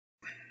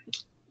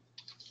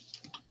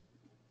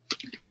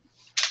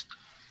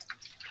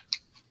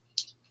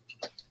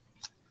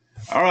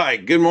All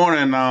right. Good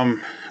morning.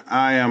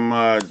 I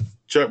am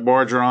Chuck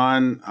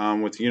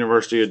Bargeron with the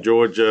University of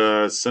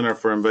Georgia Center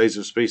for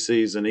Invasive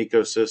Species and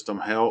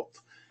Ecosystem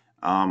Health.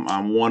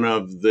 I'm one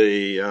of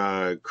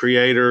the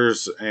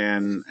creators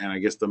and I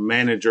guess the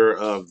manager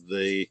of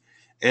the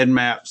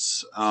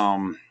EDDMapS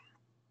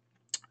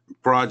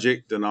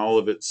project and all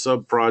of its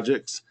sub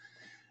projects.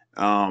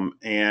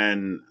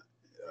 And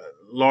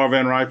Laura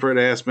Van Riper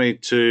asked me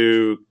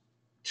to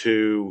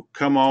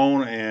come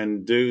on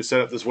and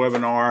set up this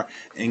webinar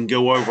and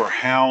go over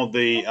how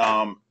the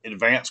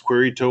advanced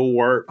query tool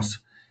works.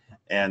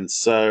 And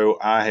so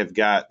I have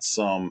got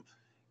some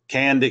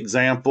canned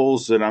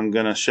examples that I'm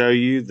going to show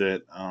you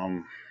that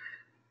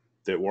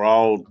were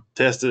all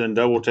tested and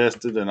double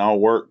tested and all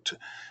worked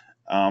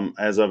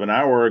as of an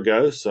hour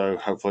ago. So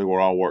hopefully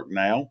we'll all work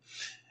now.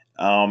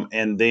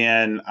 And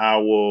then I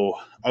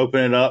will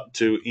open it up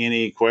to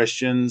any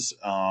questions,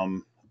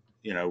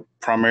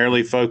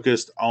 primarily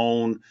focused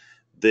on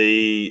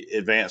the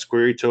advanced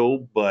query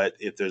tool. But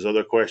if there's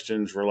other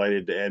questions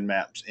related to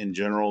EDDMapS in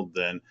general,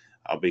 then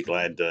I'll be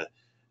glad to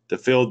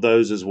field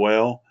those as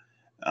well.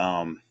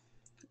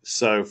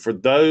 So for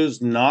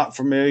those not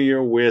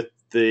familiar with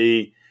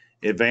the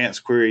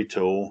advanced query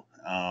tool,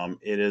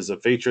 it is a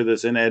feature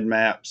that's in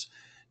EDDMapS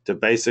to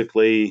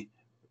basically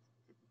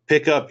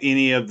pick up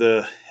any of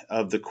the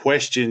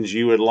questions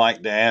you would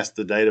like to ask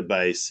the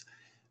database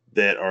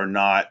that are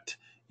not,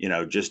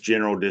 just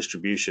general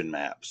distribution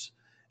maps.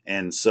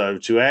 And so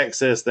to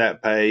access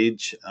that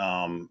page,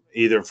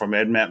 either from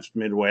EDDMapS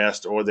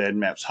Midwest or the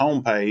EDDMapS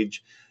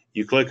homepage,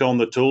 you click on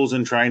the Tools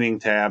and Training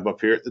tab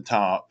up here at the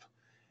top,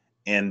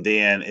 and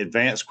then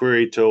Advanced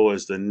Query Tool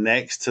is the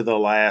next to the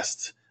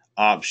last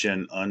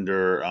option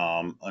under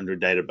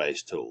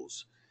Database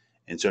Tools.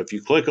 And so if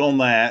you click on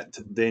that,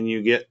 then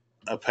you get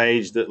a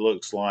page that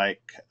looks like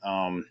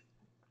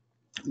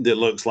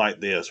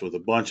this with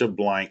a bunch of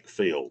blank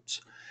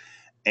fields.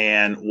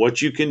 And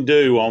what you can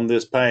do on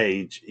this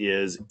page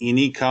is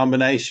any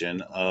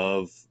combination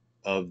of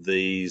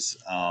these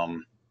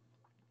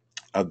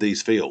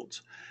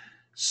fields.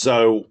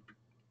 So,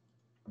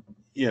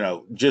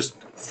 just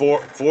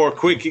for a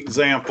quick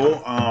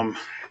example,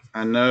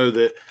 I know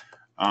that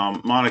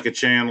Monica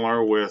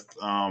Chandler with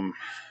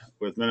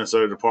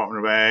Minnesota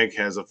Department of Ag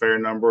has a fair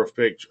number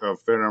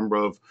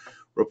of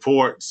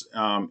reports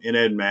in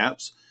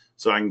EDDMapS.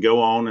 So I can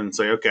go on and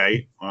say,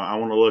 okay, I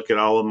want to look at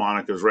all of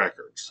Monica's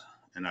records.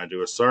 And I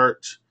do a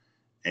search,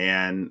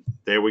 and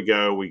there we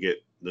go. We get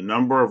the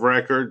number of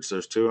records.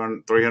 There's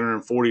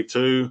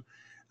 342.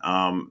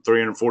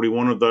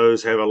 341 of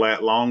those have a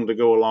lat long to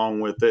go along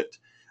with it.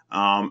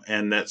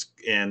 And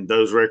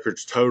those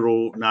records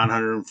total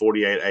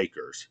 948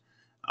 acres.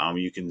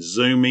 You can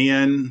zoom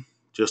in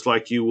just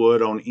like you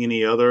would on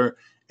any other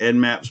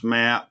EDDMapS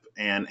map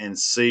and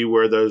see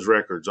where those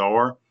records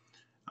are.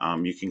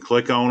 You can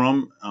click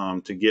on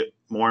them to get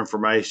more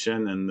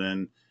information, and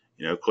then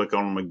click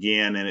on them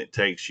again, and it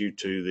takes you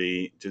to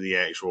the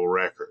actual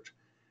record.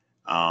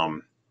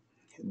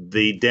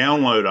 The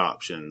download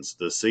options,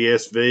 the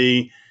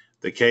CSV,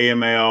 the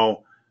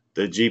KML,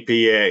 the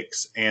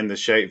GPX, and the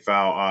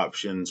shapefile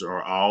options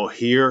are all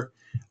here.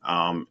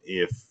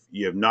 If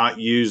you have not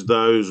used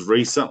those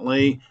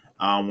recently,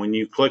 when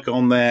you click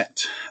on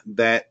that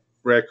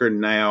record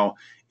now,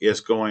 it's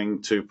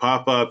going to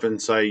pop up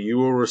and say you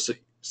will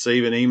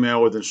receive an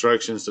email with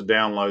instructions to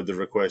download the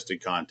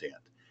requested content.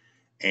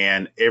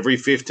 And every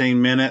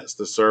 15 minutes,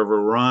 the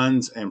server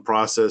runs and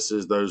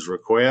processes those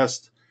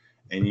requests,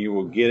 and you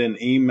will get an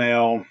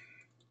email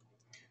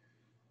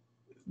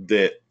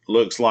that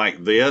looks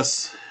like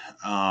this,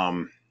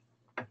 that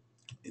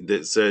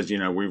says,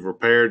 we've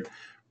prepared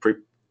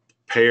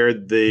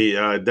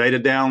the data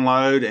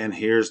download, and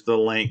here's the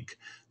link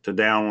to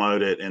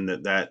download it, and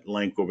that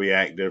link will be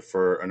active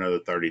for another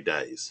 30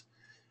 days.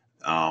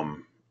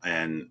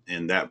 And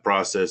in that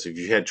process, if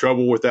you had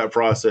trouble with that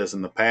process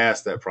in the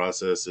past, that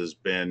process has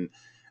been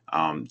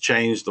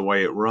changed the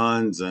way it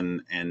runs,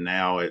 and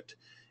now it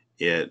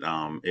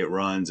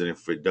runs. And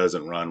if it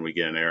doesn't run, we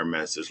get an error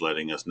message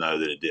letting us know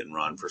that it didn't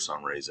run for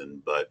some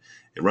reason. But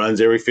it runs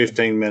every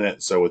 15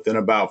 minutes. So within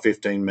about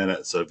 15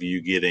 minutes of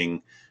you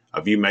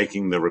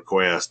making the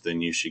request,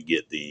 then you should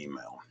get the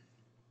email.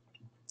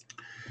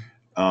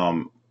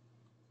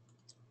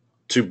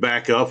 To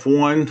back up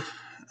one.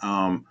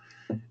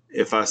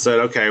 If I said,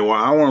 okay, well,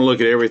 I want to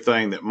look at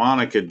everything that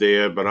Monica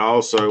did, but I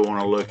also want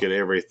to look at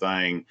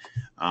everything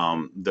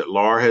that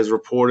Laura has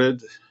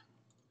reported,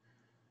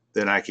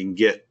 then I can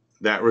get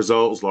that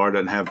results. Laura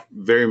doesn't have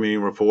very many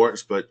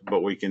reports, but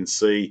we can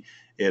see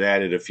it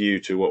added a few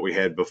to what we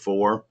had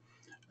before.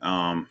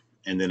 And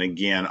then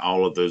again,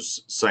 all of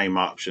those same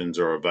options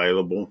are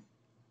available.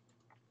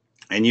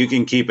 And you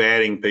can keep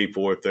adding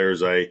people if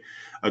there's a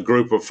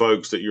group of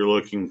folks that you're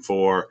looking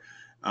for,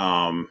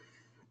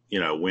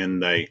 when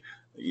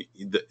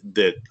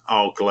that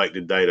all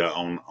collected data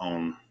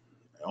on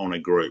a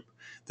group.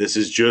 This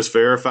is just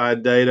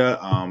verified data.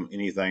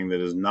 Anything that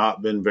has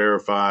not been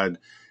verified,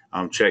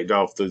 checked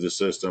off through the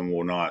system,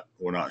 will not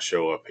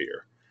show up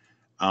here.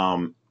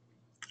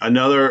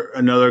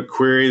 Another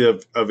query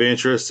of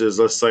interest is,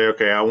 let's say,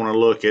 okay, I want to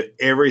look at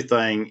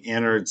everything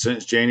entered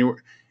since January,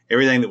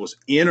 everything that was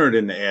entered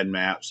in the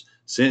EDDMapS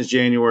since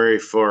January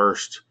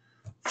 1st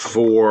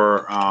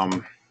for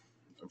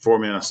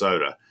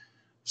Minnesota.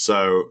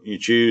 So you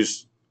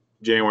choose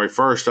January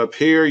 1st up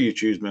here, you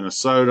choose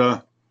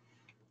Minnesota,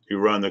 you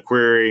run the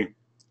query,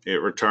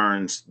 it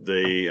returns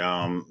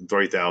the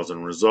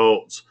 3,000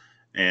 results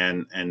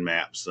and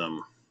maps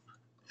them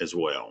as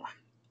well.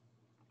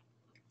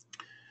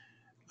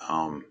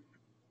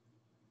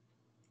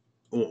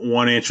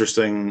 One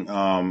interesting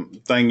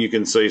thing you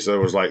can see, so there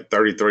was like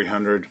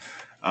 3,300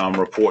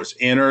 reports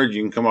entered.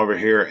 You can come over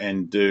here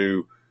and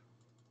do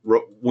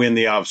when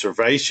the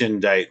observation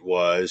date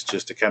was,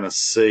 just to kind of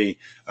see,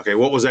 okay,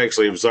 what was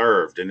actually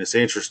observed. And it's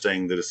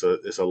interesting that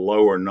it's a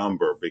lower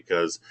number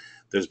because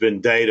there's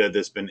been data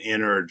that's been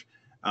entered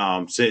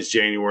since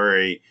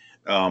January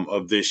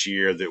of this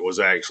year that was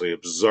actually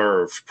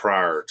observed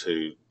prior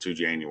to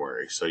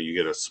January. So you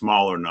get a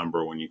smaller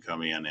number when you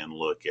come in and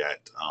look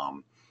at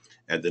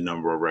the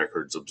number of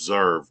records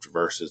observed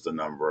versus the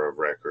number of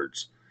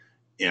records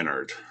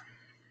entered.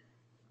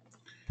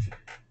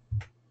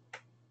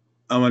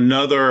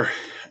 Another,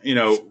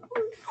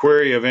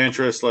 query of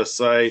interest, let's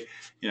say,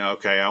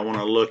 okay, I want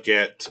to look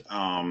at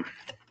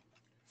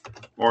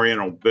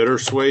Oriental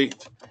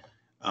bittersweet.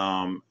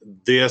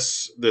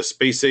 This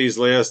species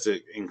list,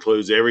 it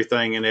includes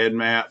everything in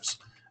EDDMapS,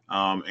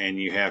 and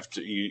you have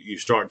to you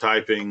start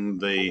typing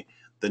the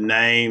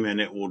name, and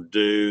it will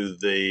do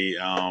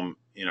the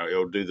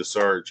it'll do the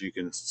search. You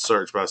can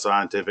search by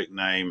scientific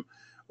name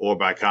or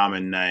by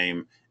common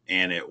name,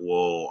 and it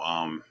will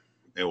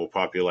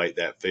populate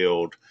that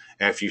field.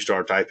 After you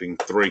start typing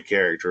 3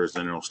 characters,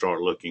 then it'll start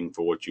looking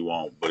for what you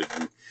want. But if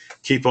you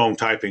keep on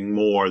typing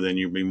more, then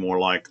you'll be more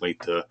likely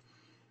to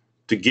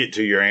get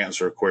to your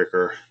answer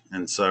quicker.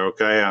 And so,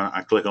 okay,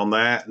 I click on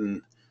that,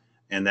 and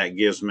that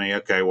gives me,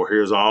 okay, well,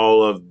 here's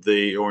all of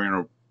the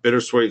Oriental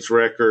bittersweets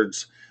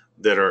records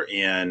that are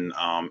in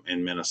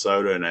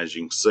Minnesota. And as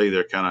you can see,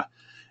 they're kind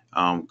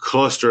of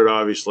clustered,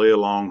 obviously,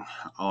 along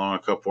a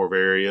couple of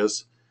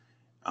areas.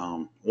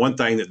 One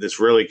thing that this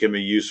really can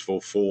be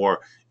useful for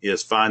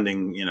is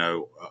finding,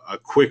 a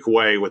quick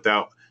way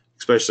without,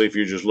 especially if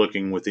you're just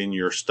looking within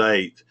your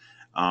state,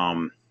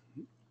 where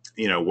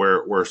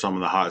some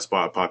of the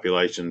hotspot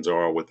populations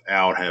are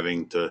without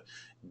having to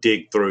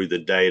dig through the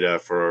data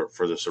for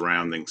the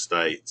surrounding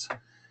states.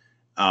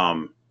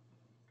 That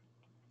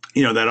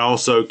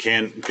also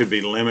could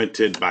be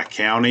limited by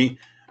county.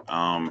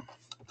 I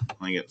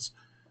think it's,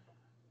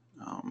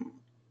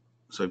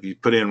 so if you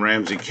put in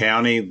Ramsey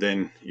County,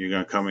 then you're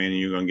going to come in and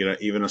you're going to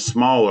get even a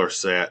smaller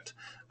set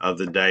of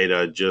the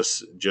data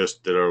just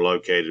that are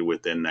located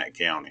within that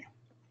county.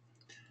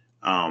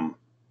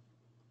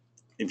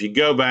 If you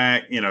go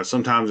back,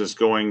 sometimes it's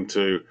going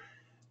to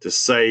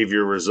save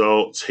your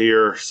results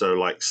here. So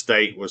like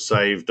state was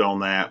saved on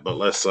that, but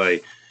let's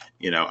say,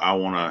 I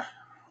want to,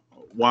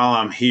 while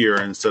I'm here,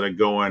 instead of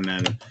going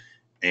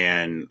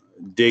and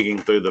digging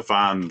through to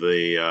find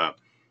the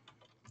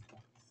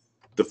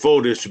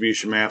full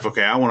distribution map,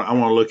 okay, I want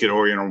to look at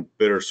Oriental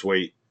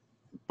bittersweet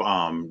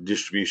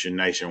distribution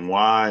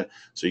nationwide.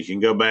 So you can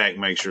go back,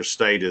 make sure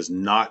state is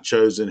not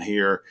chosen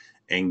here,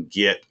 and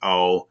get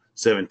all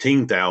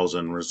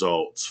 17,000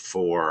 results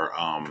for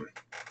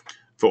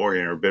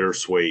Oriental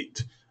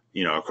bittersweet,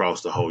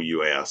 across the whole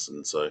U.S.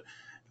 And so,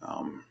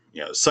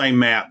 same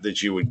map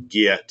that you would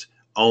get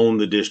on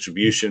the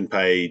distribution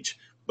page,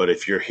 but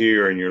if you're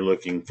here and you're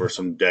looking for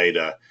some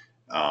data,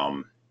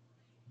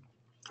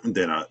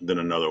 then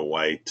another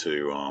way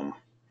to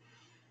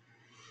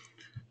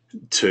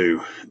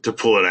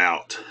pull it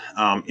out.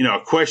 A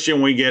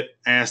question we get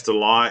asked a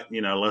lot,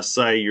 let's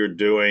say you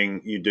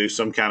do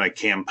some kind of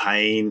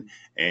campaign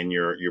and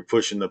you're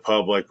pushing the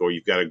public, or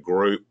you've got a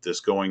group that's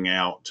going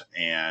out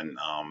and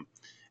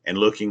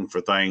looking for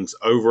things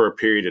over a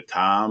period of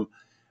time.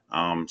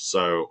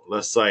 So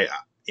let's say,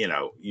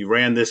 you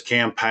ran this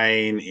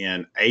campaign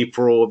in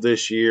April of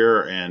this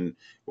year, and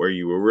where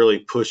you were really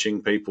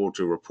pushing people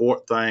to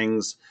report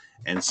things.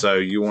 And so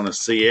you want to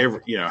see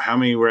how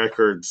many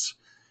records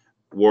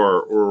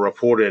were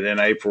reported in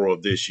April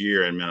of this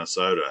year in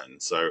Minnesota.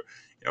 And so,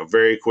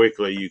 very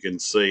quickly you can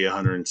see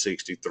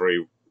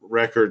 163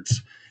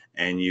 records,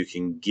 and you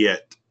can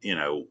get,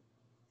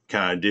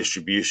 kind of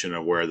distribution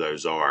of where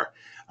those are.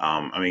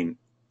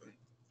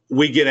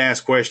 We get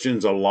asked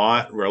questions a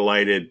lot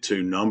related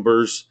to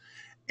numbers,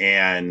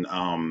 and,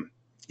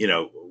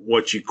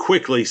 what you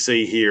quickly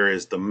see here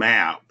is the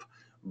map,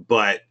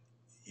 but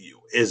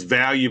as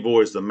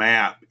valuable as the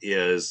map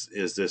is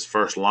this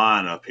first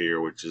line up here,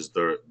 which is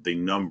the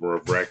number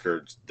of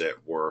records that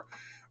were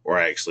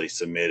actually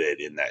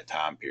submitted in that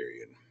time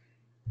period.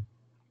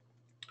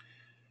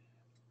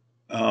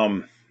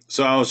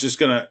 So I was just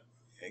going to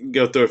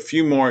go through a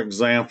few more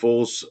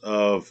examples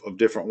of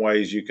different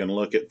ways you can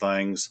look at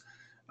things.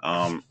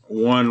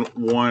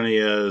 One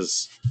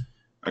is,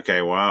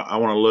 okay, well, I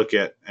want to look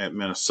at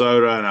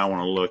Minnesota, and I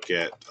want to look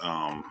at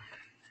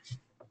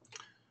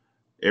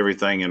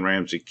everything in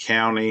Ramsey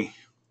County.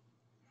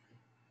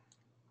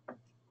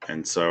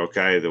 And so,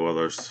 okay, well,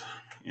 there's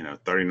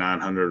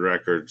 3,900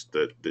 records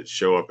that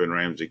show up in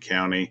Ramsey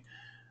County.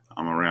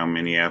 I'm around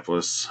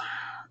Minneapolis,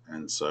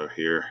 and so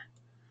here,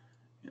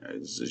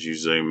 as you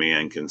zoom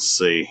in, can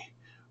see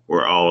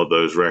where all of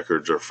those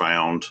records are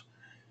found.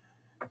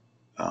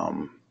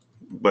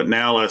 But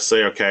now let's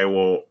say, okay,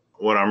 well,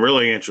 what I'm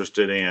really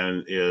interested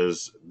in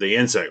is the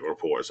insect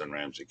reports in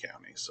Ramsey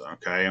County. So,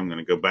 okay, I'm going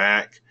to go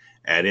back,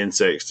 add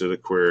insects to the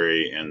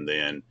query, and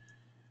then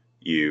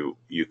you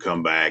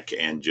come back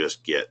and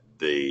just get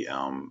the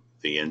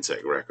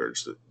insect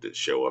records that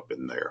show up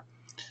in there.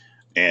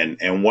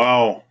 And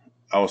while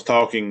I was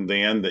talking,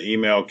 then the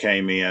email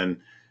came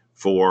in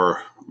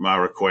for my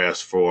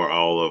request for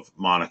all of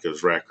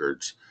Monica's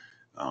records.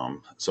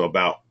 So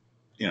about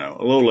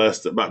a little less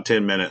than about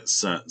 10 minutes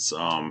since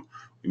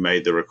we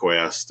made the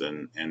request,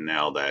 and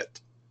now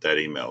that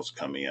email's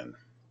come in.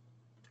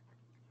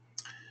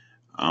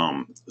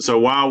 So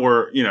while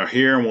we're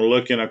here and we're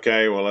looking,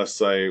 okay, well, let's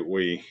say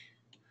we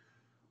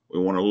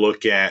want to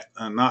look at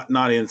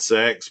not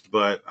insects,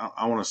 but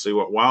I want to see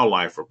what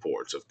wildlife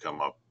reports have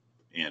come up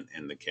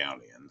in the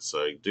county, and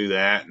so you do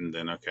that, and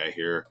then okay,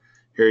 here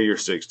are your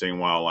 16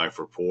 wildlife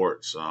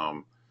reports.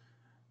 What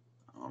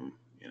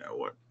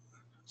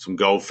some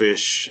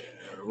goldfish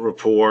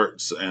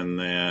reports, and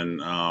then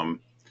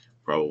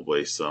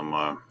probably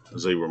some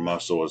zebra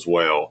mussel as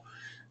well.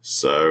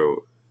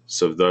 So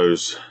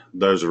those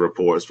are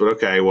reports. But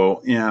okay,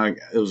 well, there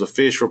was a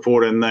fish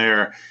report in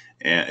there,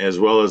 as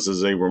well as the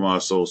zebra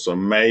mussel. So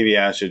maybe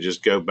I should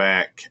just go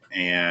back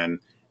and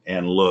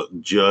look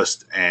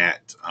just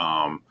at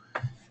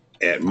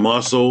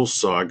mussels.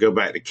 So I go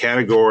back to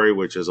category,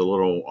 which is a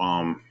little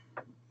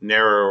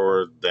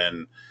narrower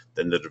than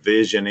the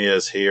division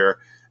is here.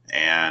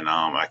 And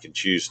I can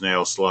choose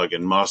snail, slug,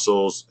 and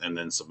mussels, and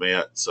then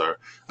submit. So,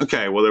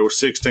 okay, well, there were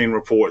 16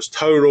 reports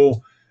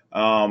total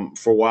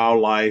for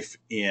wildlife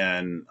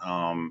in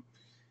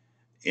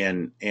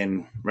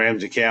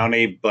Ramsey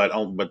County,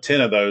 but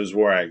 10 of those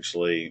were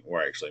actually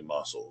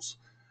mussels.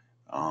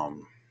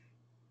 And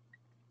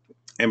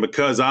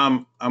because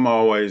I'm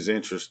always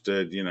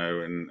interested,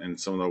 in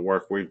some of the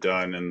work we've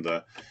done in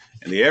the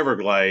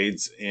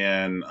Everglades,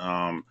 and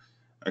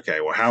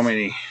okay, well, how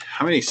many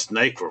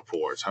snake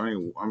reports? How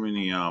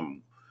many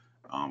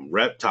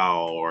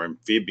reptile or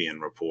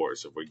amphibian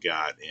reports have we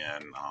got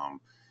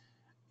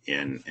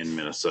in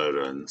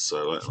Minnesota? And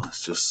so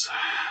let's just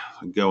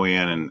go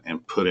in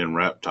and put in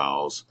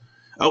reptiles.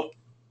 Oh,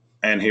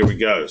 and here we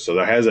go. So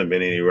there hasn't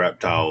been any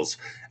reptiles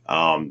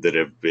that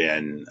have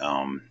been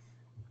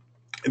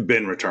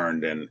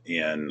returned in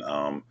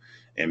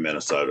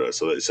Minnesota.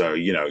 So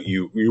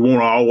you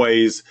won't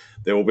always.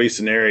 There will be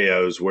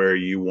scenarios where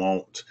you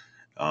won't.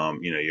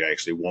 You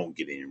actually won't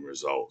get any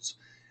results.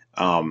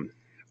 And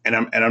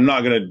I'm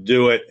not going to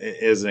do it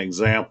as an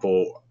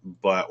example,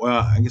 but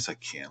well, I guess I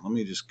can. Let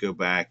me just go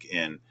back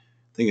and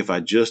think if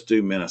I just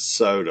do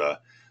Minnesota.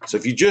 So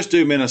if you just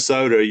do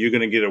Minnesota, you're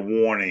going to get a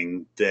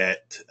warning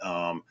that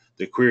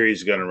the query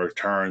is going to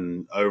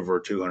return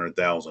over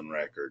 200,000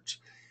 records.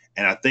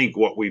 And I think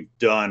what we've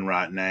done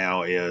right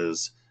now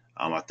is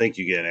I think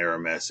you get an error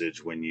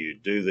message when you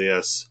do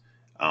this.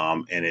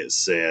 And it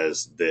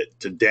says that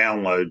to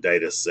download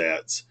data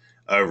sets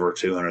over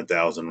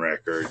 200,000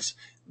 records,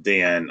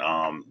 then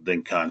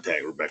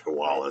contact Rebecca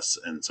Wallace.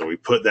 And so we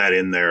put that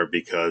in there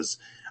because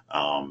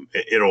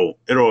it'll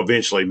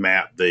eventually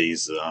map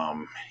these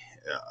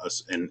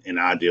in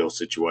ideal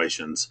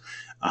situations.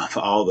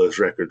 All those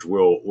records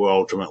will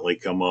ultimately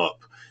come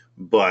up.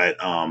 But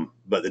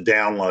the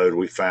download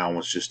we found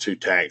was just too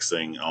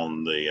taxing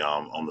on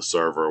the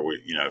server.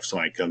 If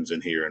somebody comes in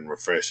here and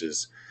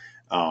refreshes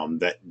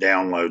that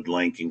download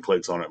link and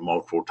clicks on it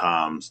multiple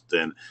times,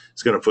 then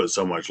it's going to put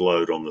so much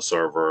load on the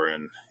server,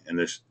 and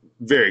there's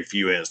very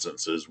few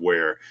instances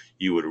where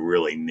you would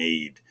really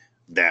need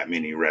that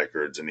many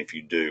records, and if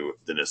you do,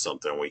 then it's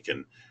something we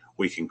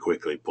can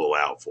quickly pull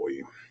out for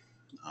you.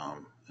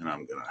 And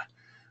I'm going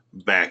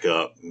to back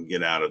up and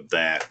get out of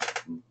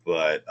that.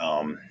 But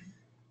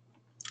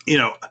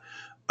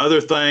other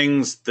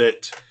things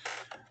that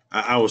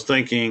I was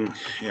thinking,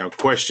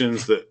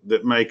 questions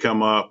that may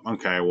come up.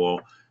 Okay,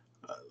 well,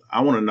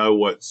 I want to know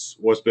what's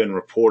been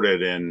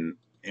reported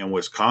in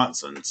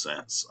Wisconsin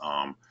since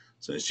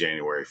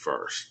January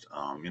 1st.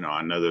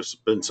 I know there's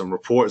been some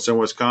reports in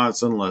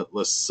Wisconsin.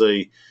 Let's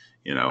see,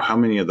 how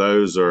many of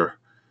those are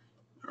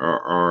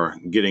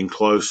getting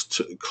close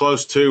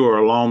to or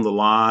along the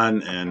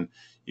line, and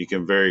you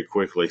can very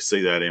quickly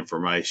see that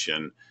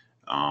information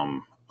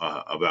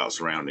about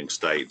surrounding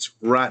states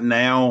right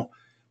now,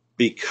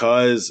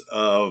 because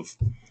of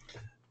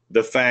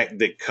the fact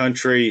that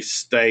country,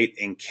 state,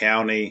 and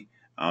county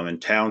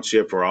and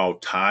township are all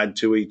tied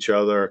to each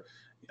other.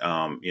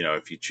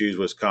 If you choose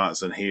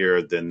Wisconsin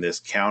here, then this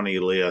county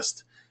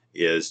list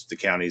is the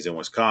counties in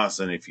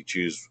Wisconsin. If you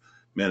choose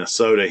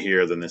Minnesota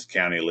here, then this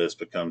county list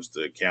becomes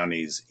the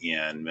counties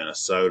in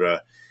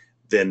Minnesota.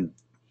 Then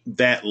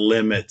that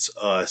limits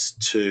us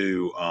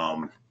to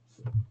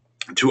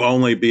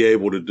only be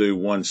able to do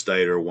one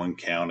state or one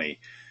county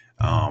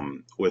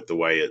with the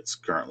way it's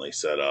currently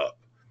set up.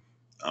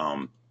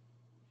 Um,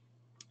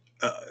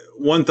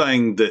 One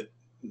thing that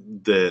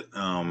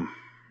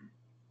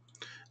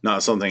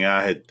not something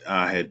I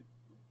had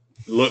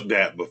looked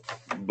at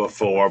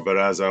before, but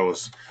as I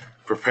was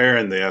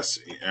preparing this,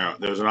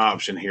 there's an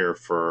option here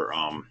for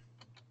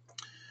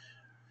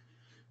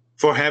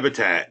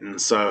habitat,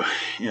 and so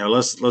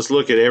let's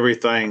look at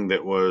everything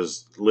that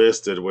was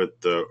listed with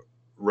the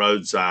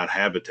roadside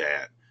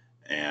habitat,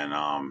 and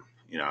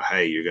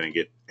hey, you're going to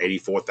get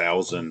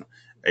 84,000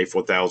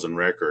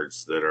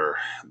 records that are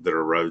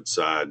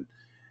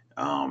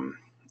um,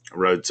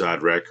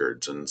 roadside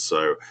records, and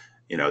so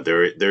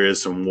there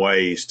is some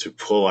ways to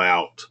pull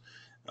out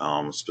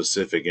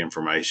specific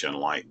information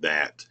like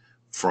that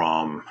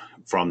from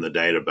the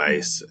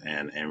database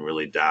and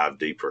really dive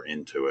deeper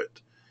into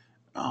it.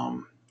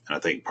 And I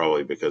think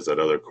probably because that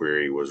other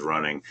query was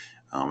running,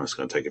 it's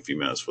going to take a few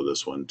minutes for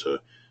this one to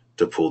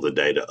pull the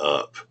data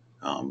up.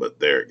 But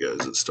there it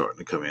goes; it's starting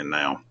to come in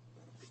now.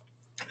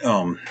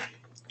 Um,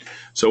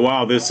 so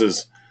while this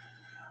is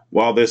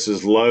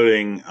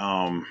loading,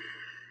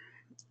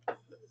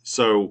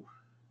 so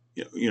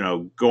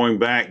going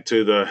back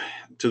to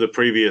the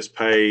previous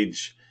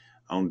page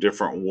on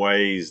different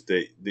ways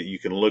that you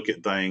can look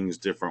at things,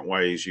 different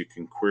ways you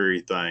can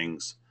query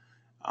things.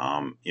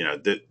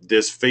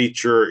 This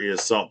feature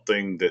is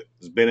something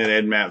that's been in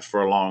EDDMapS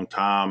for a long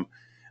time.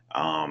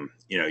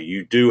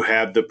 You do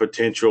have the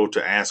potential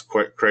to ask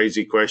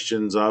crazy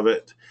questions of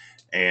it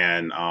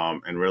and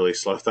really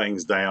slow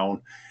things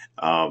down.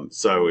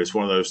 So it's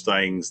one of those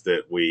things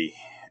that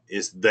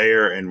it's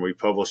there and we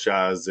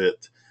publicize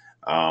it,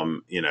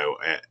 kind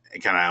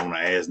of on an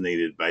as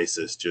needed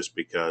basis, just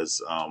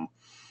because,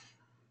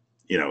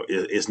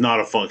 it's not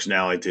a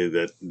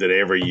functionality that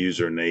every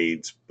user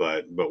needs,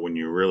 but when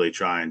you're really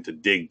trying to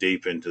dig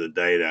deep into the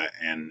data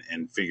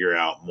and figure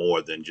out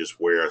more than just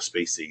where a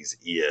species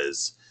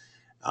is,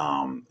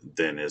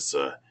 then it's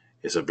a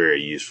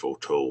very useful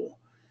tool.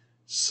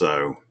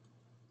 So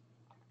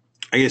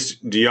I guess,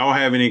 do y'all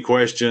have any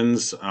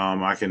questions?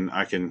 I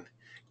can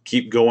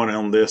keep going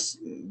on this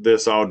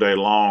all day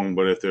long,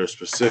 but if there are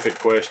specific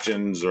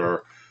questions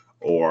or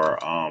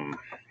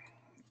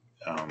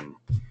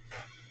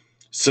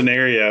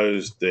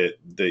scenarios that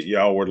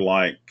y'all would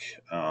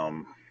like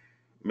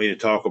me to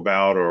talk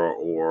about,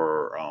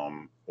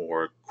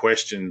 or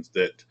questions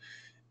that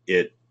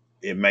it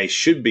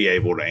should be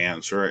able to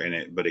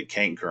answer but it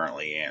can't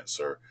currently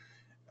answer,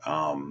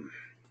 um,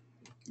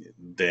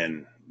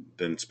 then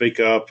speak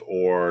up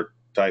or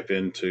type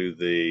into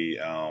the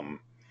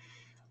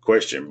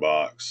question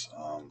box.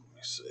 Let me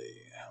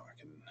see how I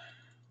can.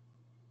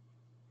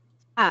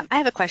 I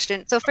have a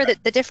question. So for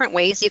the different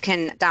ways you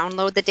can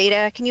download the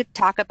data, can you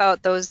talk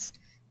about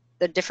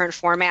the different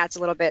formats a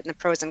little bit and the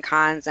pros and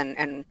cons,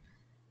 and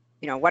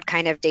what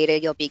kind of data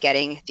you'll be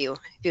getting if you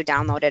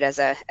download it as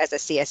a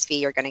CSV?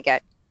 You're going to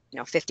get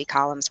 50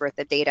 columns worth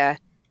of data,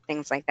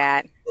 things like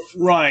that.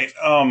 Right.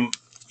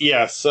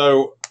 Yeah.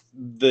 So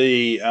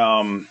the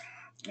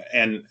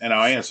and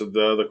I'll answer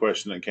the other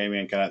question that came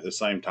in kind of at the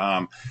same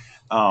time.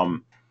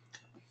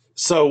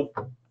 So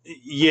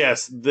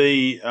yes, let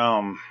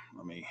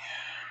me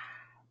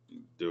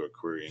do a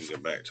query and go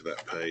back to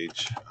that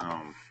page.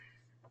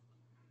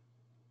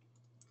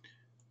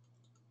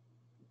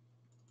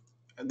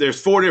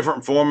 There's 4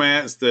 different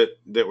formats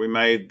that we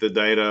made the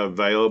data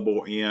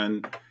available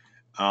in.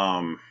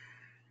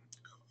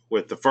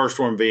 With the first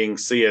one being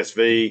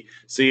CSV.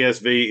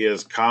 CSV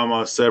is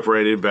comma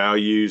separated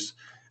values.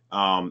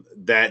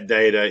 That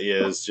data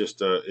is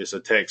just it's a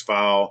text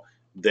file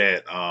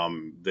that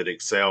that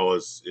Excel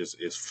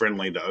is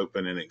friendly to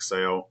open in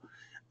Excel.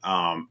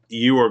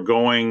 You are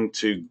going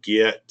to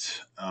get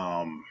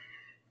a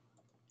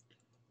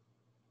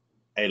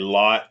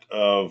lot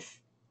of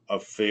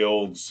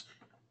fields.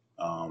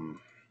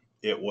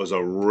 It was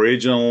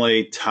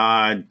originally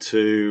tied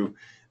to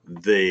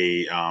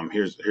the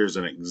here's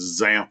an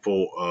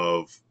example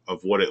of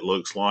what it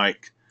looks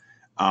like.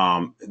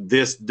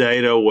 This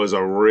data was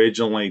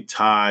originally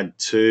tied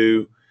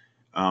to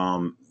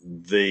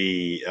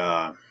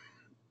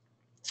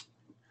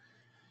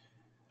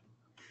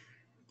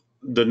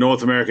the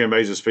North American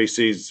Invasive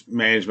Species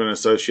Management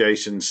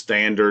Association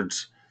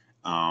standards.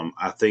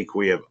 I think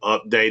we have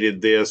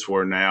updated this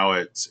where now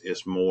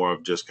it's more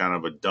of just kind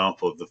of a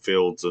dump of the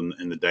fields in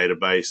the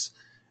database.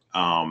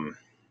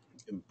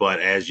 But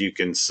as you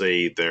can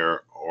see,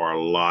 there are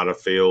a lot of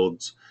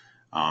fields.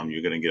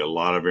 You're going to get a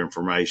lot of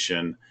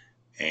information,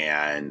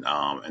 and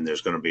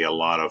there's going to be a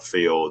lot of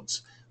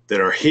fields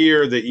that are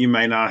here that you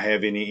may not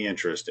have any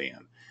interest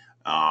in.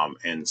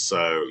 And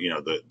so,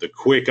 the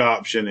quick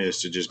option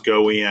is to just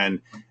go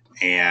in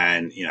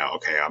and,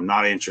 okay, I'm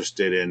not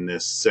interested in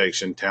this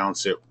section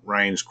township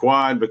range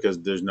quad because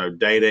there's no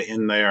data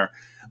in there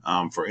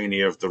for any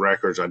of the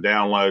records I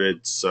downloaded.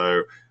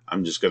 So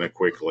I'm just going to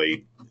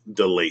quickly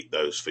delete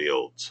those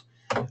fields.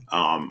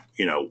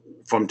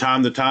 From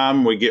time to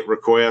time we get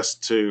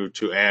requests to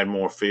add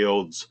more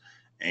fields,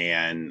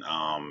 and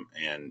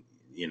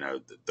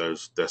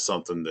that's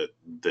something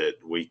that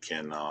we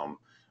can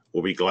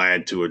we'll be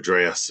glad to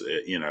address,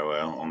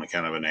 on a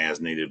kind of an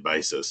as needed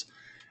basis.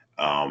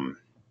 Um,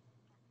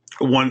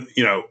 one,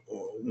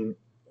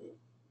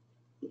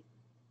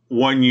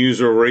 one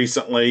user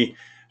recently,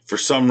 for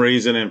some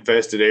reason,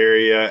 infested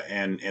area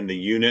and the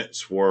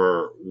units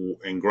were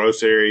in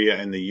gross area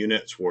and the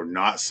units were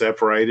not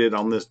separated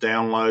on this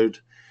download.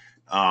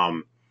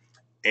 Um,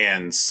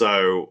 and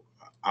so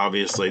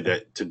obviously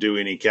that to do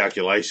any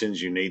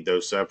calculations, you need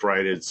those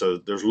separated. So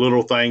there's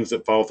little things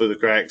that fall through the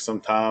cracks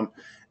sometime.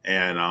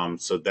 And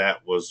so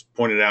that was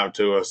pointed out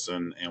to us,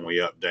 and we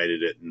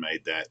updated it and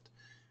made that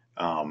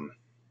um,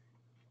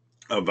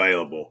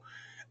 available.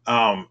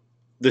 The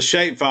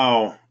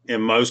shapefile in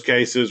most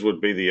cases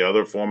would be the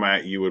other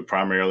format you would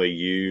primarily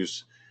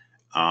use.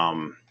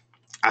 Um,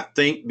 I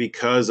think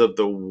because of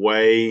the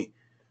way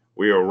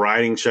we are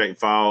writing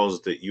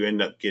shapefiles, that you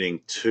end up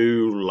getting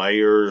two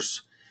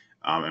layers.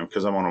 And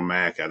because I'm on a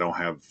Mac, I don't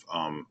have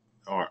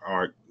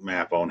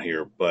EDDMap on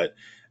here, but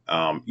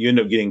you end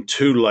up getting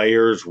two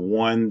layers,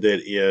 one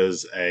that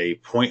is a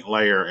point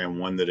layer and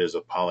one that is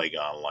a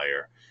polygon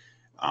layer.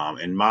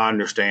 And my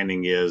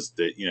understanding is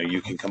that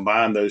you can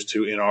combine those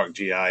two in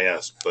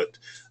ArcGIS, but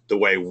the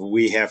way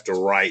we have to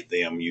write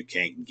them, you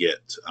can't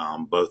get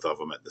both of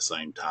them at the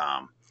same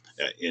time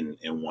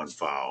in one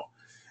file.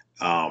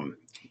 And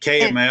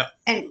KML,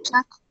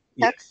 Chuck,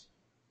 yes.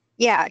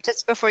 yeah,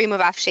 just before you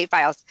move off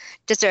shapefiles,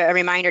 just a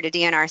reminder to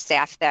DNR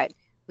staff that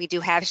we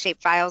do have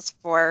shapefiles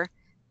for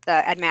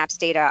the EDDMapS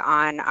data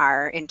on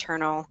our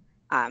internal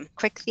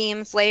quick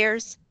themes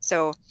layers.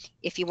 So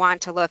if you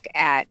want to look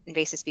at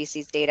invasive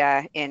species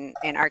data in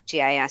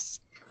ArcGIS,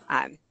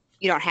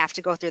 you don't have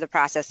to go through the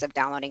process of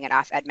downloading it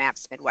off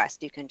EDDMapS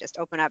Midwest. You can just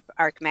open up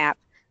ArcMap,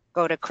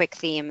 go to quick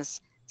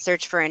themes,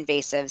 search for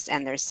invasives,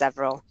 and there's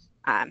several.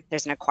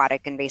 There's an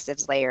aquatic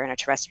invasives layer and a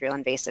terrestrial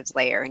invasives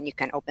layer, and you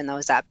can open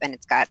those up, and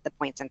it's got the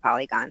points and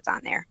polygons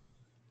on there.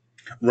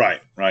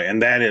 Right.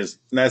 And that's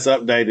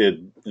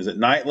updated. Is it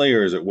nightly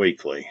or is it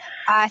weekly?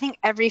 I think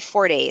every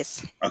 4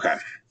 days. Okay.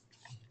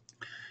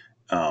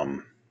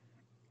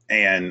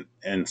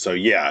 And so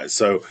yeah,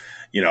 so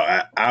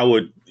I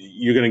would,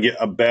 you're going to get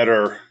a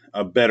better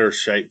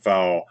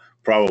shapefile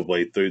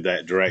probably through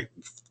that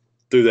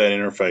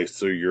interface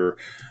through your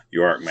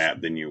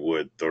ArcMap than you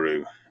would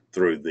through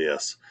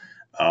this.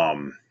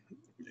 Um,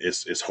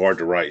 it's hard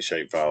to write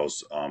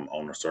shapefiles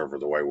on a server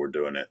the way we're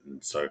doing it,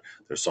 and so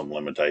there's some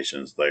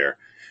limitations there.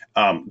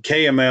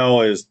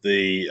 KML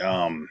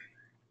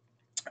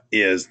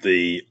is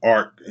the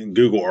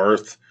Google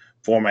Earth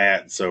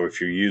format. So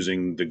if you're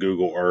using the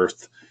Google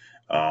Earth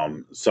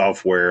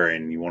software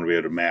and you want to be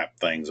able to map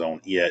things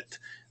on it,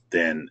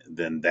 then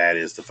that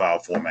is the file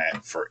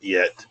format for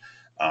it.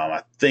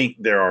 I think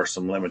there are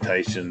some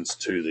limitations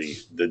to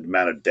the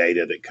amount of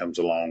data that comes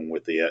along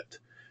with it,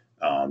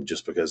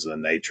 just because of the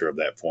nature of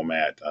that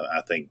format.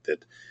 I think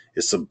that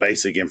it's some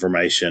basic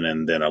information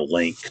and then a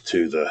link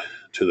to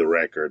the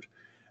record.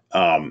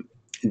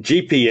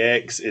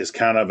 GPX is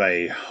kind of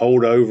a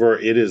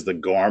holdover. It is the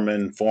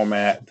Garmin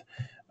format.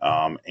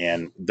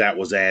 And that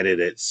was added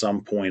at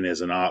some point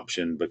as an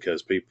option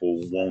because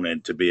people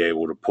wanted to be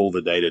able to pull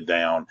the data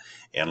down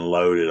and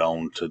load it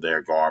onto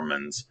their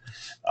Garmins,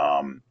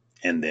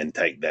 and then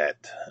take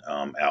that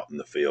out in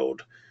the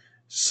field.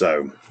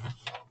 So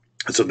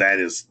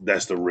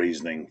that's the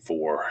reasoning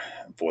for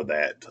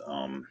that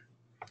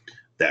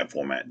that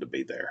format to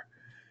be there.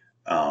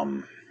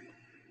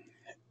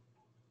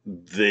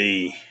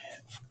 The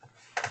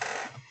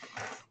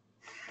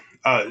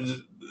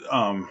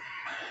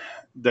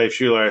Dave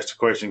Schuler asked a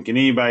question: can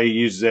anybody who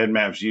uses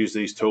EDDMapS use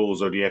these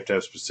tools, or do you have to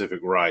have specific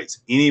rights?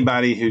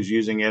 Anybody who's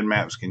using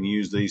EDDMapS can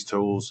use these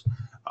tools.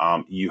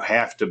 You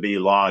have to be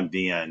logged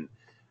in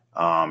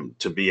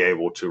to be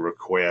able to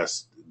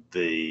request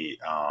the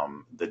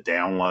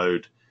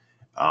download.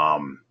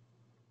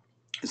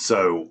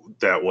 So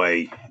that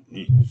way,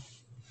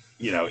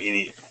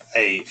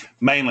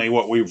 mainly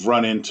what we've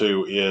run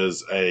into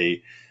is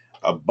a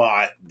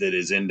bot that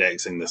is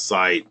indexing the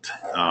site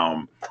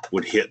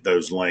would hit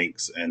those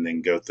links and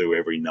then go through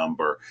every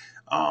number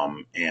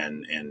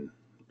and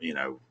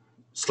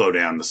slow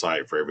down the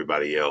site for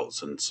everybody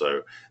else. And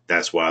so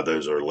that's why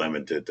those are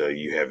limited to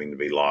you having to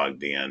be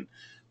logged in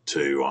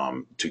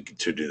to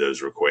do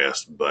those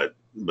requests. But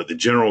the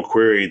general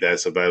query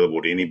that's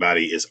available to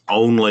anybody is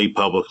only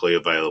publicly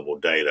available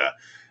data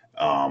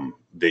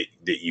that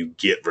you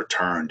get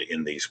returned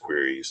in these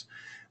queries.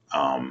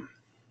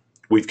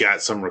 We've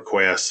got some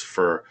requests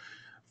for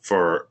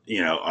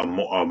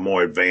a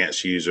more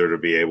advanced user to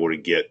be able to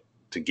get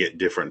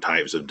different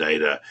types of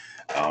data,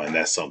 and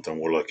that's something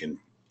we're looking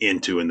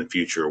into in the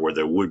future, where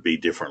there would be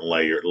different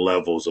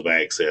levels of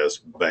access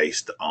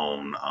based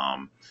on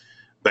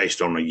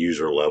a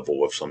user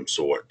level of some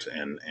sort,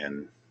 and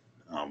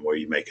where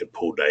you may could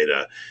pull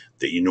data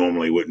that you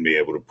normally wouldn't be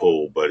able to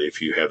pull, but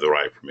if you have the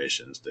right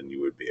permissions, then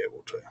you would be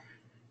able to.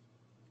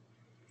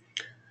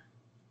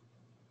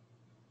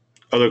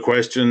 Other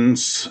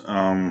questions?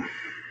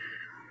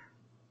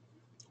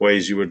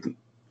 Ways you would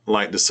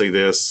like to see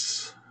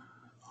this?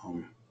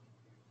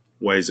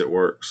 Ways it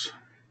works?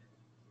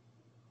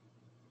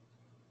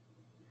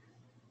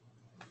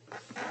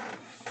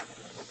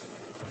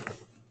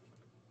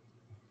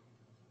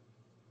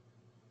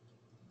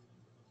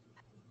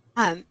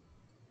 Um,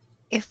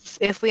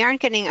 if we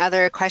aren't getting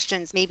other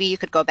questions, maybe you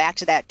could go back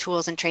to that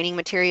tools and training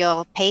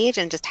material page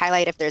and just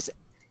highlight if there's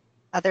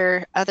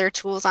other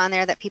tools on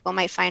there that people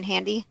might find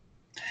handy.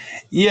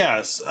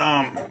 Yes,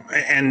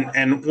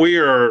 and we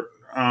are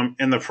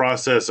in the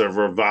process of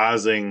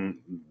revising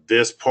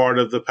this part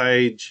of the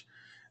page.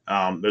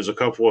 There's a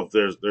couple of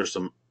there's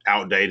some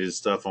outdated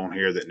stuff on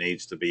here that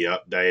needs to be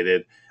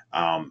updated.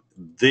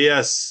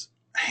 This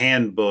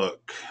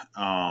handbook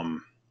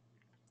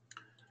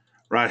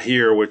right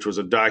here, which was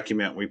a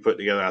document we put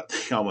together, I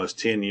think almost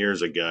 10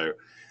 years ago.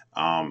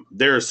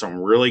 There's some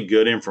really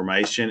good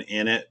information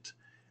in it.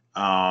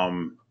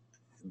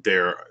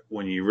 There,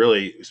 when you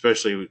really,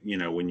 especially,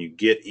 when you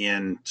get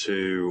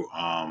into,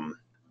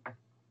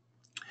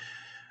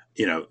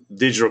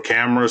 digital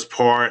cameras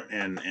part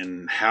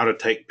and how to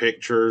take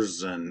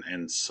pictures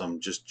and some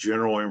just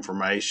general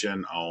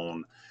information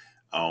on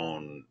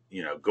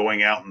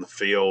going out in the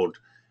field,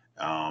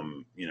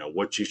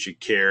 what you should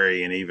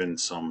carry, and even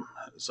some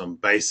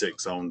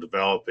basics on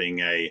developing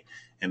a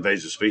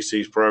invasive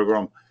species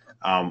program.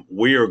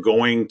 We are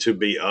going to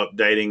be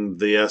updating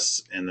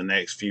this in the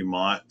next few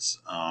months,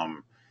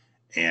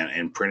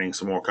 and printing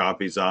some more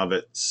copies of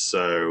it.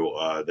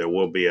 So there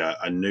will be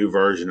a new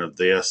version of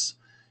this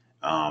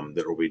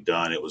that will be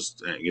done. I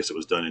guess it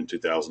was done in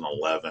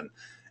 2011.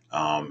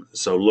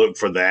 So look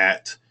for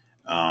that.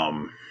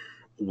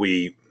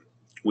 We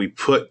we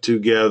put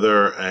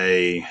together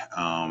a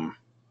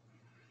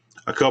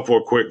couple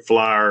of quick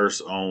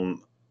flyers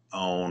on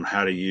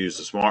how to use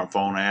the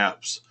smartphone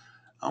apps.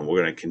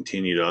 We're going to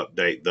continue to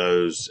update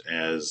those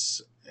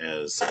as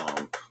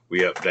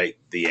we update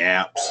the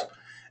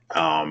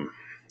apps.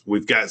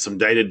 We've got some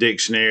data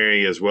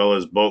dictionary as well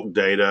as bulk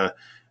data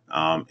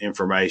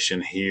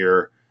information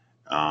here,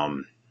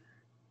 and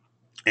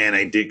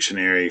a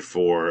dictionary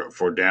for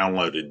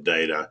downloaded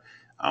data,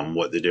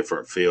 what the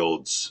different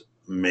fields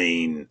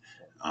mean,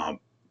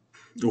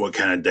 what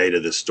kind of data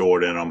that's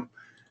stored in them.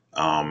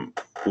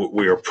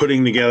 We are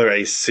putting together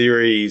a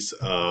series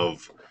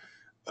of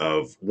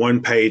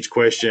one-page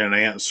question and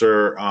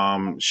answer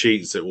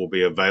sheets that will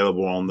be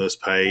available on this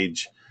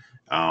page.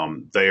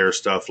 They are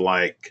stuff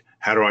like,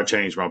 how do I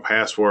change my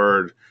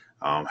password?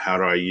 How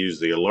do I use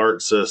the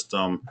alert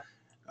system?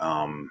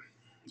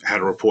 How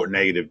to report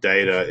negative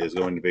data is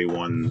going to be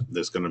one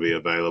that's going to be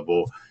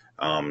available.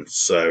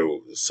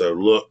 So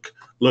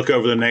look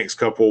over the next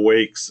couple of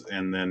weeks,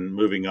 and then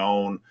moving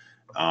on,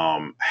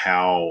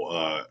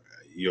 how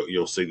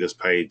you'll see this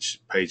page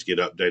get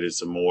updated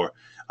some more.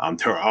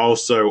 There are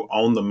also,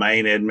 on the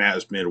main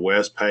EDDMapS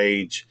Midwest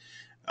page,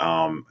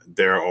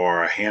 there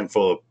are a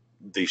handful of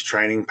these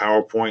training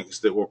PowerPoints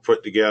that were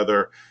put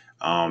together,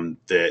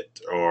 that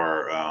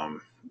are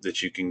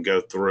that you can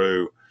go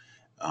through,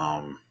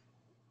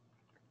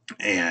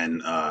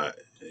 and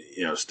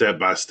step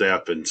by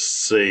step, and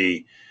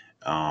see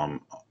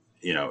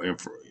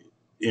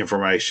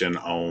information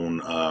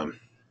on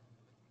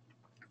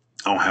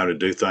how to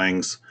do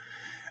things.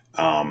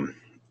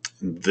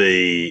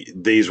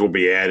 These will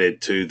be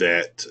added to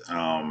that,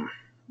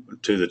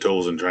 to the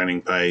tools and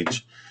training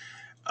page.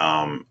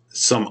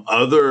 Some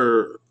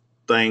other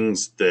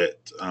things that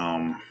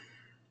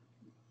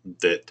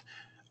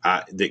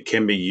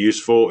can be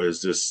useful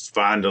is this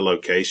find a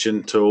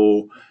location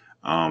tool.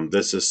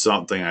 This is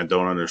something I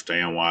don't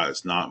understand why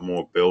it's not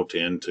more built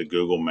into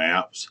Google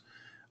Maps.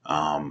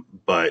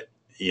 But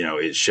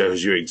it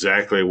shows you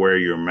exactly where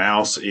your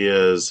mouse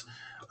is.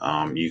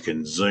 You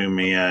can zoom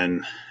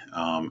in,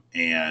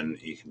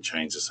 and you can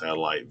change the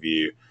satellite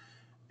view,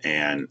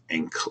 and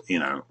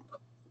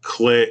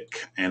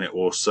click, and it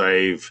will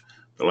save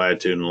the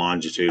latitude and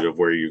longitude of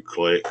where you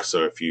click.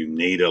 So if you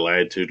need a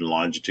latitude and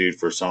longitude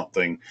for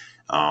something,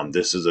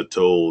 this is a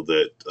tool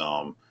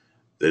that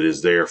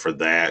is there for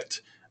that.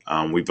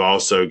 We've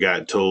also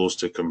got tools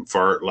to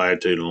convert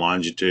latitude and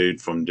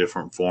longitude from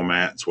different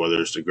formats,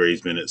 whether it's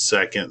degrees, minutes,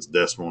 seconds,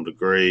 decimal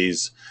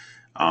degrees,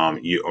 or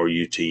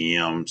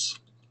UTMs.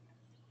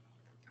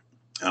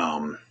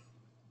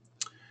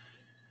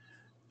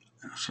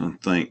 So I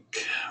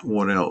think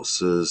what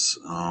else is,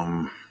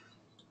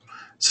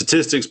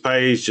 statistics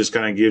page just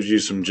kind of gives you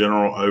some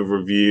general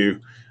overview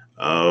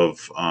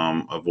of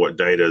what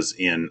data is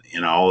in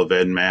all of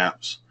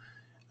EDDMapS.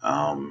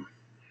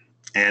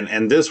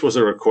 And this was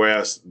a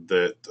request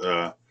that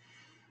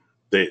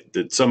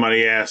that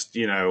somebody asked.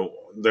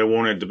 They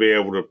wanted to be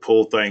able to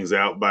pull things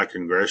out by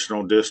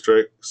congressional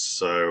districts.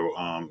 So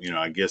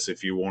I guess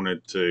if you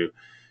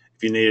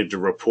needed to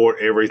report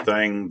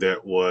everything that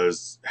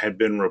had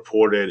been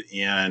reported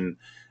in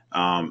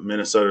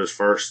Minnesota's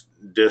first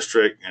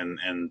district,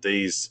 and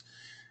these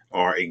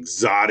are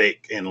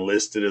exotic and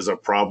listed as a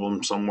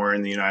problem somewhere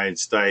in the United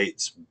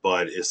States,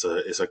 but it's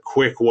a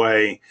quick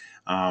way.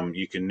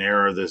 You can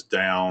narrow this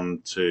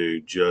down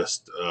to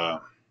just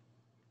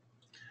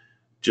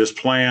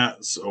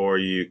plants, or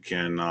you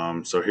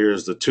can. So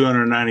here's the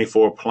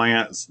 294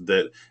 plants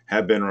that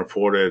have been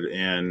reported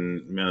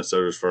in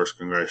Minnesota's first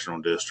congressional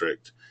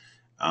district.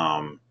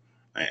 And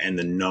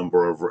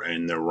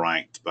they're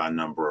ranked by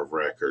number of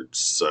records.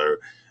 So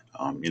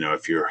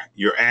If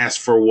you're asked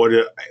for what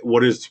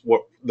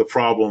the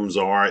problems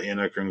are in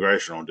a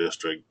congressional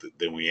district,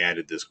 then we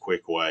added this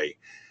quick way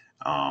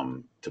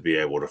to be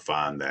able to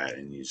find that,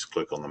 and you just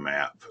click on the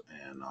map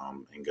and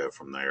go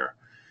from there.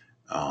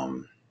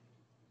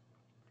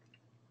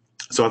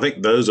 So I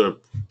think those are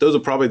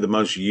probably the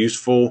most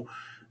useful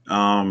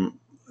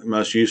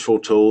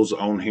tools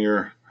on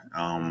here.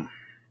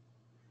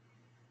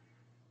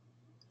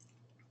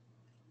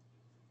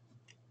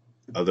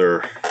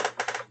 Other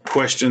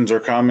questions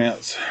or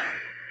comments?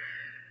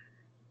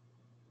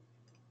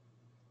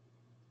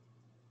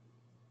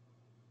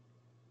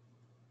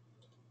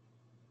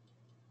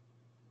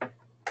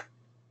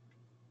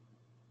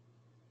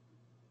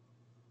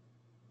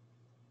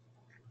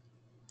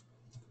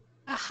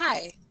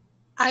 Hi,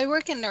 I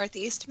work in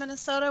Northeast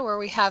Minnesota where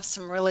we have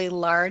some really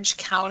large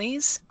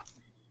counties.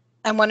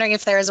 I'm wondering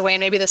if there is a way, and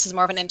maybe this is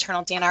more of an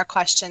internal DNR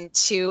question,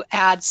 to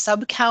add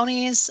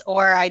sub-counties,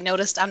 or I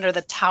noticed under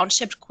the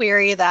township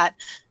query that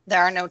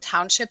there are no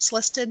townships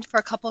listed for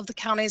a couple of the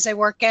counties I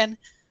work in.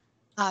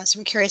 So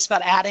I'm curious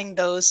about adding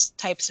those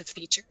types of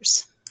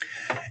features.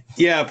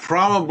 Yeah,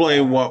 probably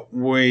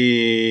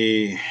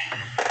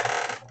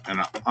and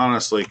I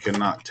honestly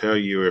cannot tell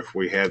you if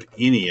we have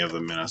any of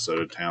the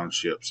Minnesota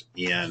townships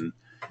in,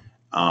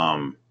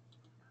 and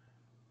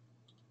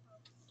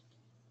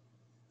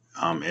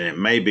it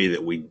may be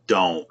that we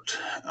don't.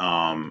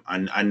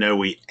 I know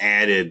we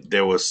added,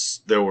 there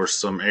were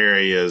some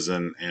areas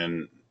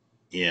in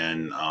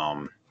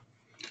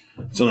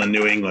some of the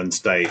New England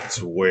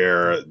states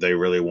where they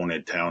really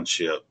wanted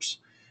townships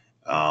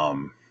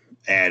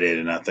added,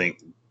 and I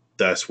think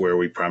that's where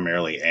we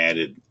primarily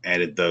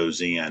added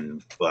those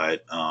in.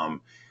 But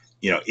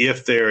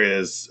if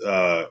there's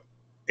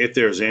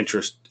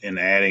interest in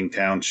adding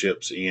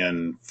townships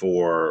in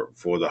for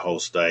the whole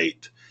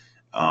state,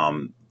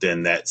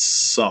 then that's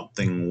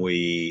something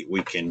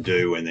we can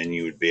do, and then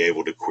you would be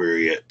able to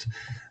query it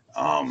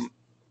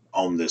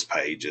on this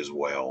page as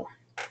well.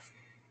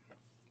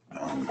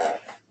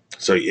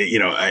 So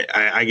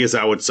I guess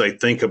I would say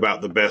think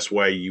about the best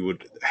way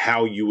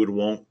how you would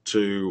want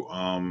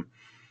to,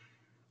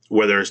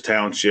 whether it's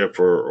township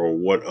or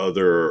what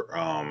other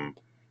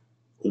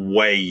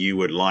way you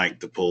would like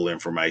to pull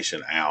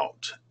information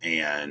out,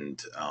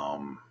 and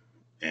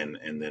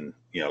then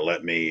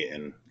let me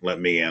and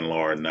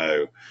Laura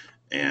know,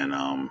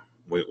 and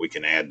we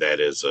can add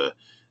that as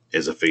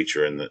a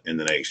feature in the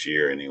next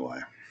year anyway.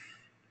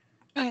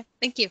 Okay,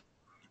 thank you.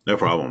 No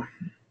problem.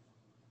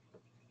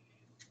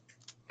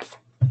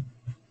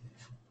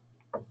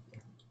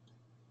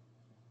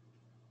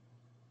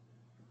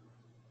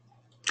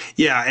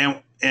 Yeah,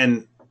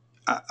 and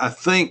I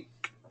think,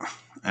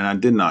 and I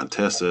did not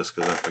test this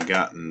because I'd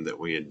forgotten that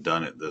we had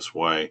done it this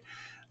way.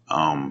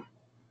 But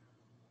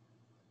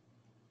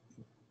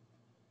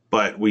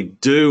we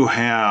do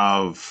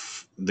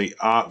have the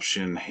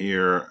option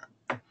here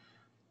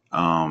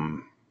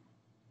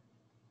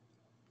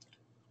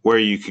where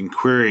you can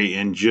query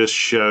and just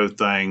show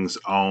things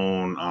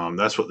on,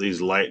 that's what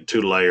these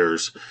two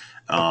layers,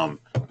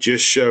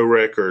 just show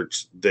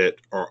records that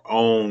are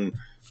on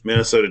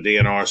Minnesota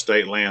DNR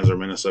state lands or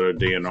Minnesota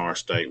DNR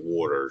state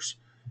waters.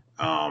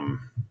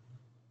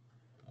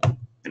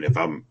 And if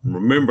I'm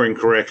remembering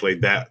correctly,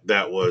 that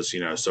was,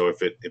 so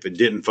if it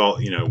didn't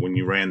fall, when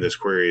you ran this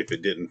query, if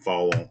it didn't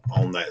fall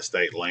on that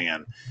state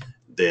land,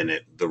 then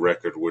the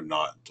record would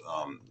not,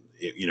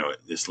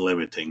 it's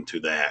limiting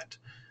to that.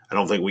 I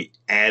don't think we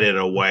added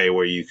a way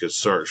where you could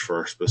search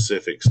for a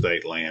specific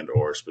state land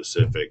or a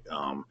specific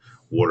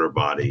water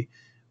body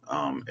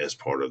as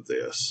part of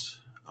this.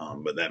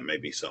 But that may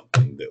be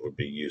something that would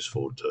be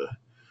useful to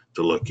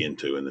look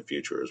into in the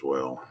future as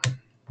well.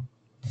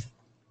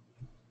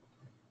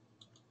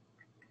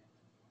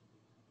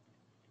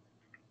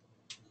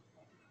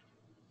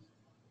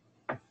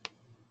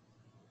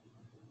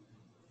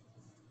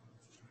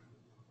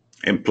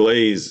 And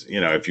please,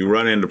 if you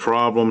run into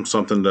problems,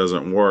 something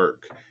doesn't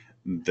work,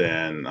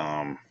 then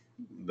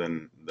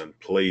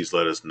please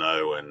let us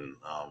know, and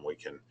we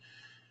can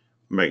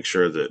make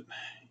sure that,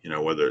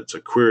 whether it's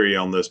a query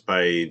on this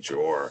page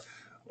or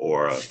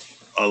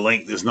a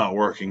link that's not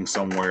working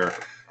somewhere,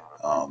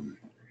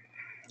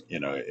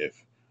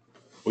 if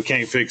we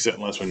can't fix it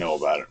unless we know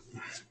about it.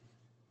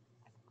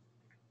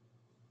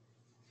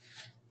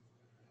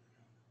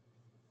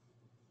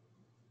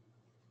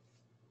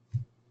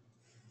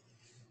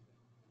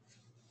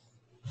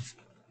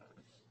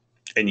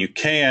 And you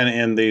can,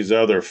 in these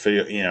other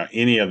field,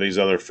 any of these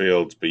other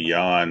fields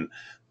beyond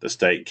the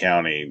state,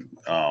 county,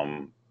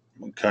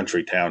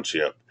 country,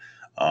 township,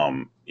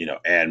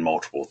 add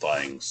multiple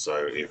things.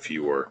 So if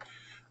you were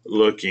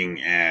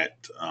looking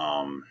at,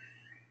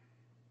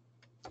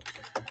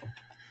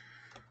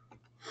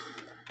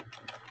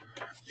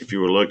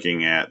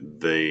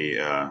 the,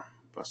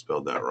 if I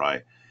spelled that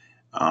right,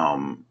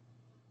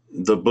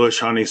 the bush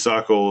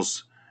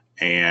honeysuckles,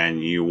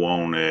 and you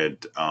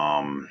wanted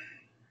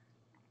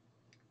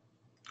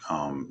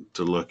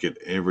to look at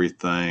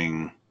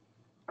everything.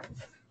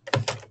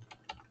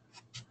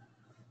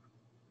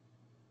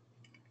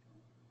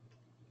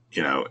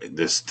 you know,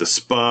 the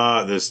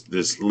spa,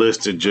 this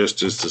listed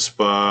just as the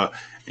spa,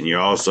 and you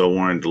also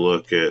wanted to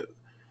look at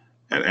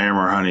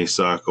amber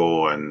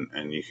honeysuckle,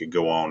 and you could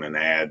go on and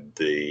add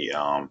the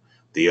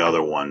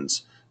other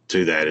ones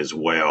to that as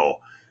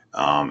well,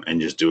 and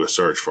just do a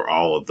search for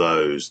all of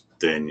those.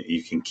 Then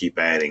you can keep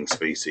adding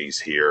species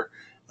here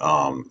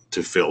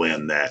to fill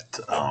in that.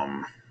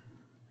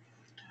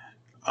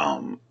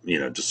 You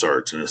know, to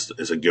search, and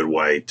it's a good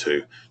way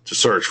to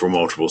search for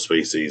multiple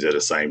species at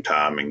the same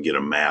time and get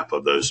a map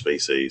of those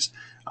species.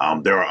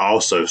 There are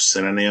also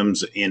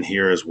synonyms in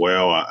here as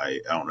well. I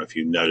don't know if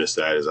you noticed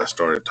that as I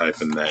started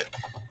typing that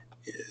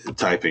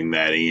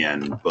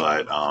in,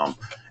 but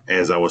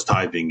as I was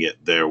typing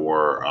it, there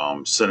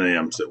were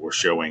synonyms that were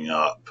showing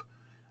up.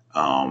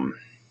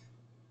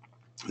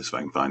 If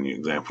I can find you an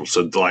example.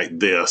 So like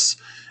this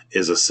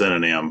is a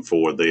synonym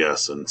for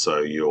this, and so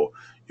you'll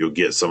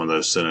get some of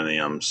those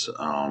synonyms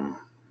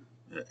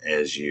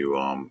as you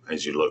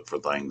look for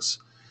things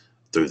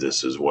through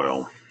this as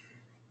well.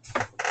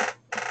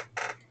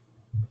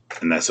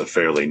 And that's a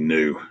fairly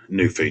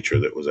new feature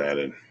that was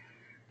added.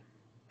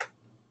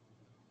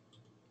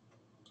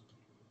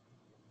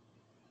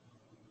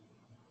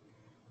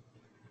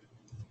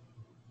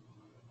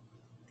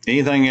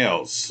 Anything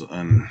else?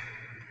 And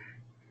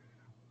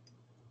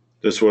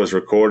this was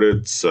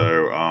recorded,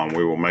 so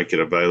we will make it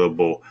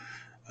available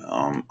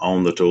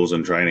on the tools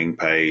and training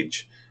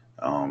page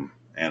and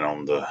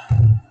on the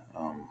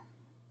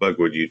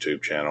Bugwood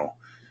YouTube channel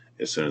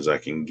as soon as I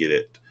can get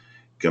it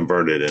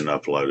converted and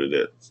uploaded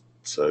it,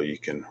 so you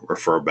can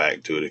refer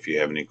back to it if you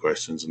have any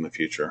questions in the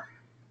future.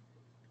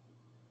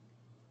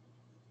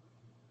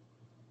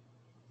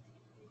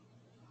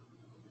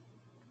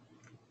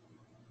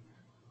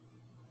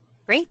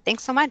 Great.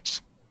 Thanks so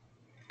much.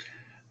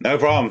 No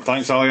problem.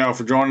 Thanks all y'all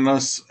for joining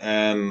us,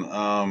 and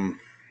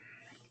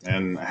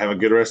have a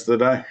good rest of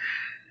the day.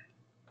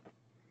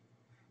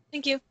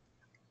 Thank you.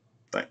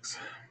 Thanks.